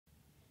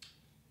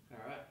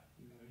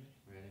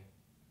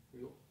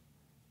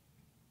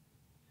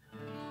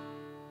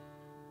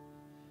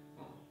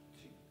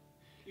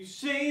You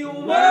say you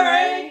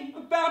worry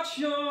about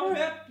your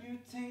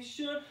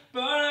reputation,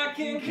 but I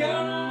can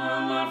count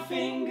on my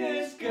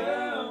fingers,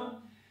 girl.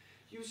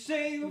 You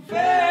say you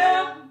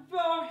fell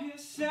for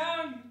his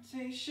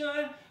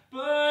salutation,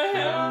 but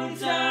how many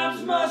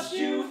times must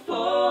you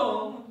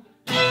fall?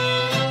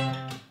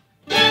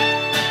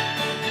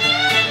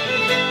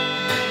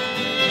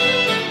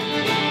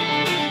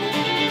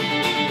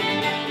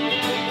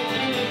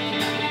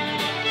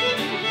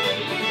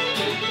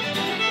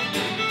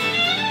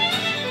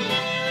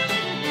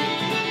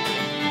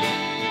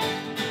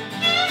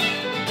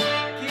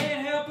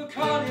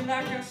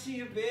 Like I see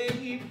you,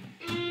 babe,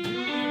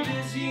 you're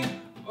busy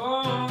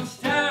all this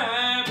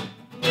time,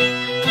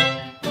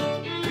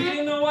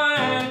 reading the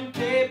Wynand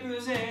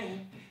Papers,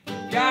 and you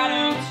got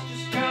a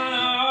mistress kind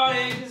of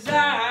heartache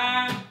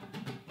design.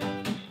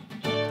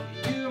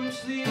 You've been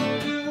sleeping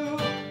through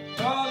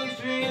all these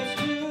dreams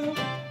too,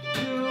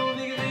 do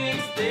bigger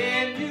things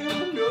than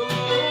you know.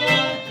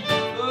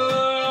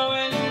 But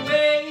when you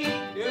wait,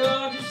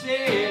 you'll just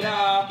say it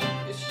all.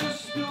 It's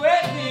just the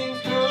way things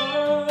go.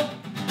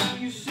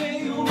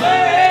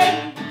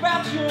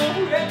 About your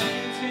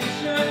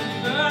reputation,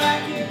 but I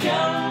can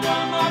count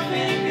on my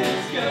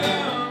fingers,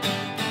 girl.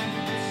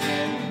 You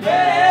say you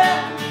better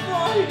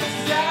for your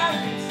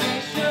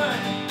salutation,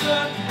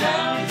 but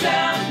how many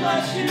times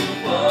must you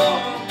fall?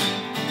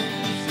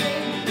 You say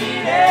you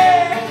need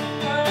it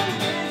for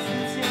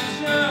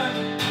visitation,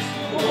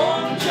 so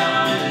one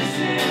time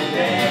listen,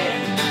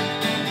 babe.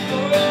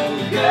 Oh,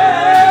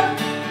 girl,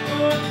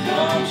 oh,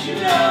 don't you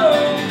know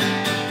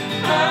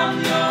I'm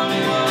the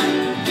only one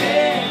who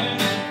cares?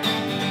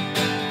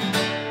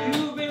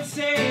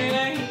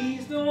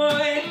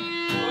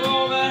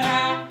 Oh, but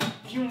how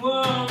can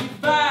one be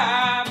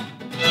five?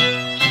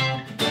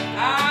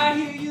 I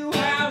hear you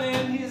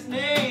howling his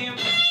name,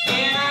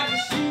 and I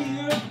just see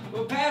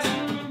you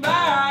passing me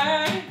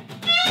by.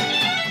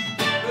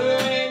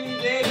 But any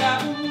deja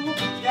vu,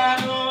 got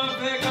no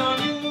effect on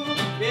you.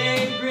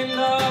 Baby, great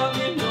love,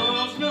 it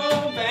knows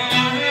no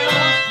bounds.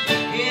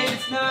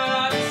 It's not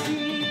hard to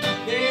see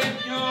that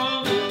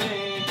you're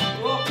willing.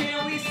 Oh, can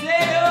we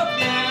settle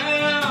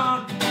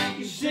down?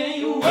 You say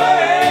you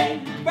worry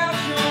about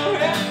your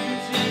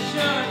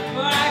reputation,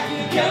 but I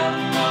can count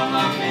on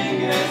my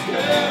fingers,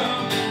 girl.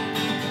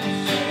 You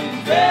say you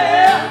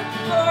fell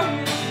for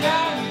your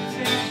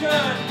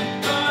salutation,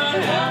 but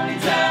how many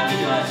times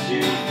must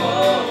you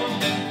fall?